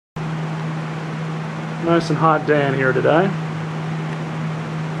Nice and hot day in here today.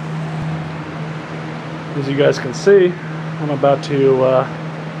 As you guys can see, I'm about to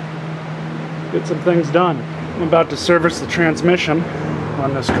get some things done. I'm about to service the transmission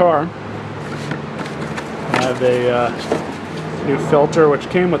on this car. I have a new filter which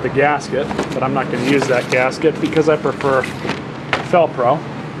came with the gasket, but I'm not going to use that gasket because I prefer Felpro.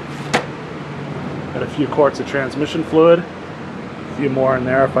 Got a few quarts of transmission fluid, a few more in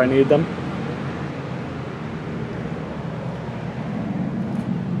there if I need them.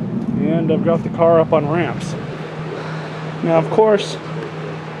 And I've got the car up on ramps. Now, of course,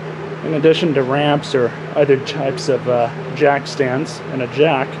 in addition to ramps or other types of jack stands and a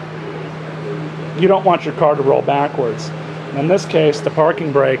jack, you don't want your car to roll backwards. In this case, the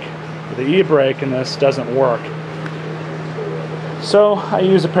parking brake, the e-brake in this doesn't work. So I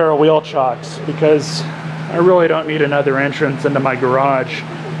use a pair of wheel chocks because I really don't need another entrance into my garage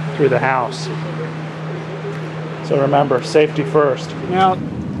through the house. So remember, safety first. Now,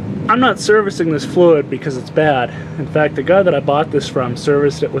 I'm not servicing this fluid because it's bad. In fact, the guy that I bought this from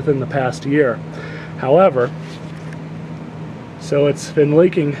serviced it within the past year. However, so it's been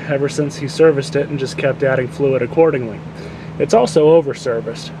leaking ever since he serviced it and just kept adding fluid accordingly. It's also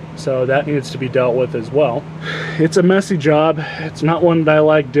over-serviced, so that needs to be dealt with as well. It's a messy job. It's not one that I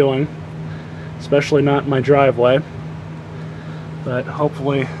like doing, especially not in my driveway. But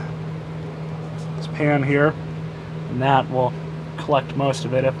hopefully this pan here and that will collect most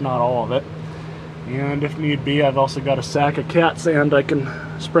of it, if not all of it. And if need be, I've also got a sack of cat sand I can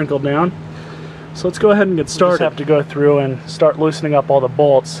sprinkle down. So let's go ahead and get started. Just have to go through and start loosening up all the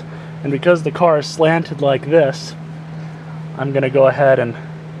bolts. And because the car is slanted like this, I'm going to go ahead and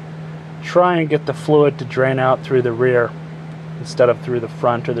try and get the fluid to drain out through the rear instead of through the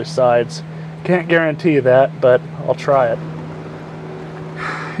front or the sides. Can't guarantee that, but I'll try it.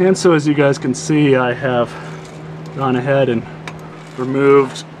 And so as you guys can see, I have gone ahead and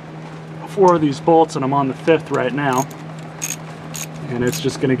removed 4 of these bolts, and I'm on the 5th right now. And it's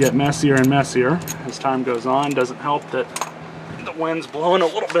just going to get messier and messier as time goes on. Doesn't help that the wind's blowing a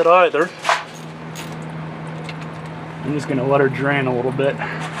little bit either. I'm just going to let her drain a little bit.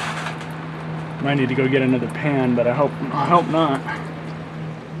 Might need to go get another pan, but I hope not.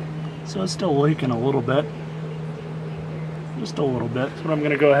 So it's still leaking a little bit. Just a little bit. So what I'm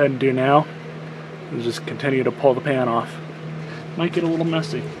going to go ahead and do now is just continue to pull the pan off. Might get a little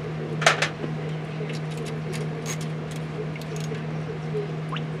messy.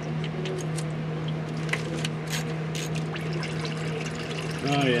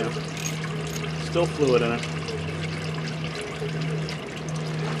 Oh yeah, still fluid in it.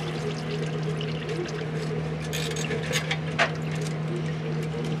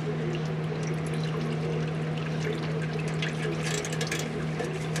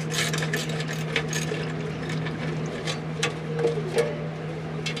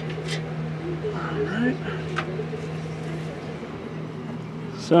 Alright.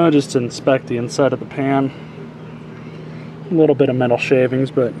 So just to inspect the inside of the pan. A little bit of metal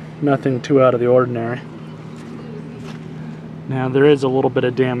shavings, but nothing too out of the ordinary. Now there is a little bit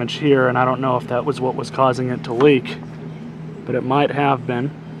of damage here, and I don't know if that was what was causing it to leak, but it might have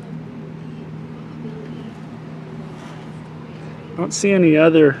been. I don't see any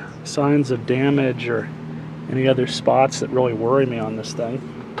other signs of damage or any other spots that really worry me on this thing.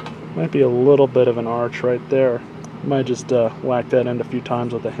 Might be a little bit of an arch right there. Might just whack that in a few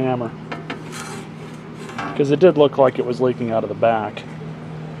times with a hammer, because it did look like it was leaking out of the back.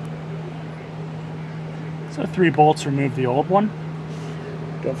 So 3 bolts remove the old one.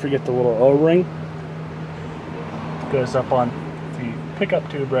 Don't forget the little O-ring. It goes up on the pickup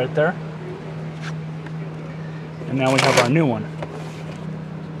tube right there. And now we have our new one.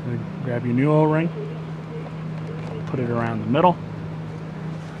 Grab your new O-ring, put it around the middle.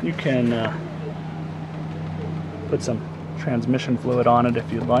 You can put some transmission fluid on it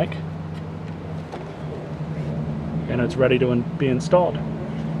if you'd like. And it's ready to be installed.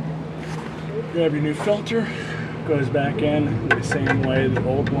 Grab your new filter, goes back in the same way the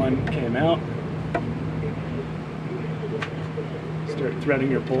old one came out. Start threading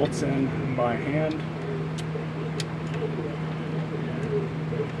your bolts in by hand.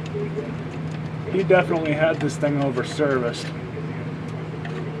 He definitely had this thing over serviced.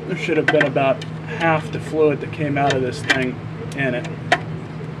 There should have been about half the fluid that came out of this thing in it.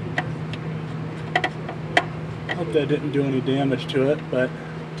 Hope that didn't do any damage to it, but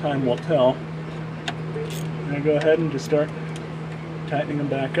time will tell. I'm going to go ahead and just start tightening them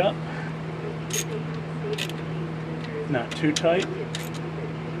back up. Not too tight,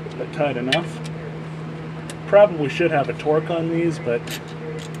 but tight enough. Probably should have a torque on these, but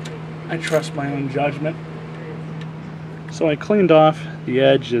I trust my own judgment. So I cleaned off the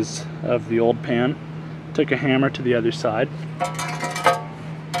edges of the old pan, took a hammer to the other side,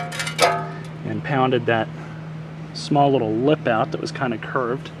 and pounded that small little lip out that was kind of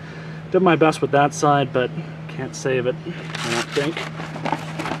curved. Did my best with that side, but can't save it, I don't think.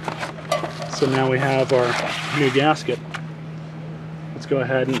 So now we have our new gasket. Let's go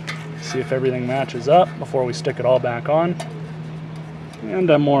ahead and see if everything matches up before we stick it all back on.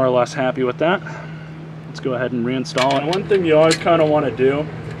 And I'm more or less happy with that. Let's go ahead and reinstall it. One thing you always kind of want to do,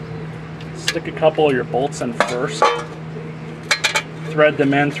 stick a couple of your bolts in first. Thread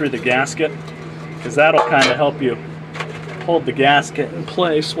them in through the gasket, because that'll kind of help you hold the gasket in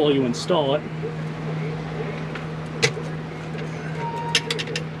place while you install it.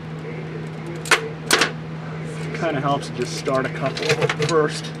 Kind of helps to just start a couple of them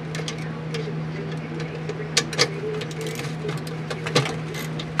first.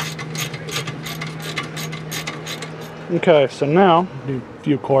 Okay, so now do a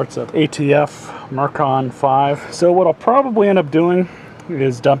few quarts of ATF Mercon 5. So what I'll probably end up doing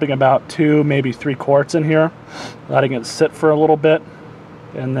is dumping about 2, maybe 3 quarts in here, letting it sit for a little bit,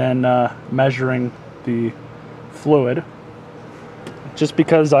 and then measuring the fluid. Just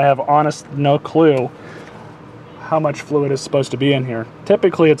because I have honest no clue how much fluid is supposed to be in here.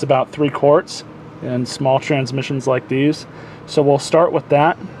 Typically it's about 3 quarts in small transmissions like these. So we'll start with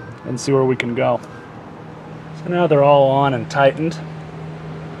that and see where we can go. So now they're all on and tightened.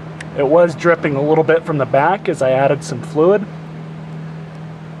 It was dripping a little bit from the back as I added some fluid,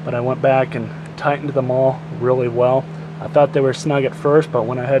 but I went back and tightened them all really well. I thought they were snug at first, but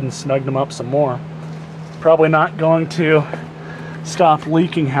went ahead and snugged them up some more. Probably not going to stop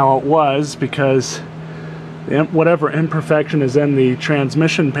leaking how it was, because whatever imperfection is in the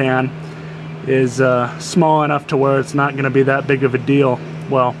transmission pan is small enough to where it's not going to be that big of a deal.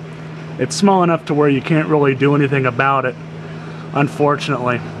 Well, it's small enough to where you can't really do anything about it,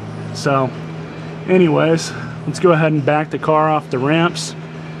 unfortunately. So anyways, let's go ahead and back the car off the ramps,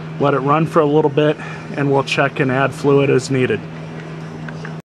 let it run for a little bit, and we'll check and add fluid as needed.